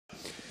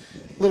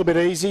A little bit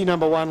easy.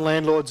 Number 1,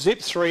 Landlord's Dip,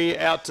 3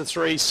 out to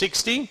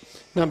 360.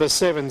 Number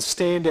 7,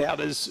 Standout,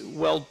 is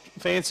well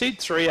fancied,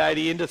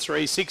 380 into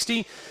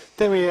 360.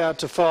 Then we're out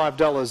to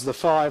 $5. The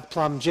 5,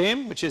 Plum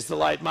Jam, which is the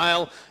late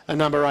mail, and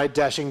number 8,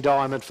 Dashing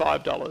Dime at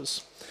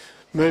 $5.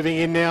 Moving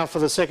in now for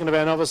the second of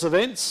our novice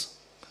events.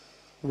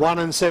 1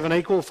 and 7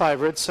 equal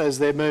favourites as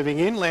they're moving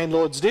in.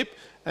 Landlord's Dip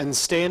and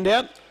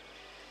Standout.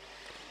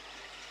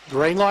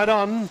 Green light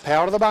on,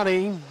 Power to the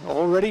Bunny,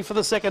 all ready for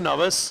the second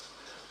novice.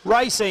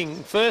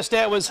 Racing, first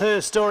out was Her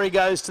Story,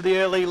 goes to the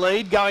early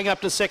lead. Going up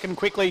to second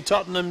quickly,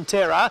 Tottenham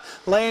Terror.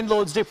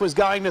 Landlord's Dip was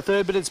going to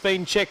third, but it's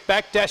been checked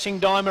back. Dashing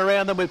Dime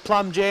around them with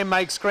Plum Jam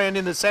makes ground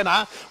in the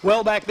centre.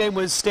 Well back then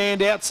was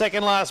Standout.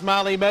 Second last,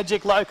 Marley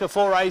Magic. Loca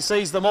 4A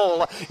sees them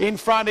all. In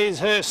front is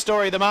Her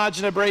Story, the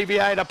margin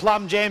abbreviator.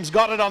 Plum Jam's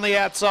got it on the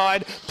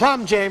outside.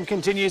 Plum Jam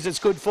continues its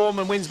good form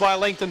and wins by a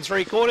length and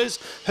 3/4.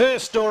 Her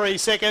Story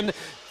second.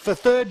 For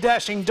third,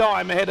 Dashing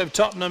Dime ahead of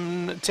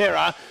Tottenham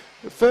Terror.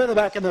 Further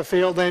back in the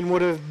field then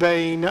would have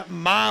been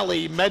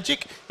Marley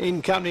Magic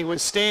in company with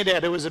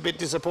Standout, who was a bit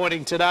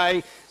disappointing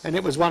today, and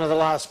it was one of the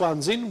last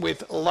ones in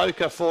with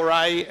Loca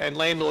 4A, and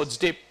Landlord's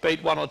Dip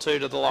beat 1 or 2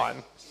 to the line.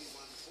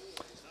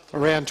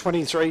 Around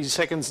 23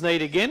 seconds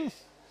need again.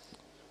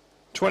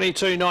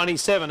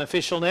 22.97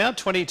 official now,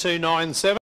 22.97.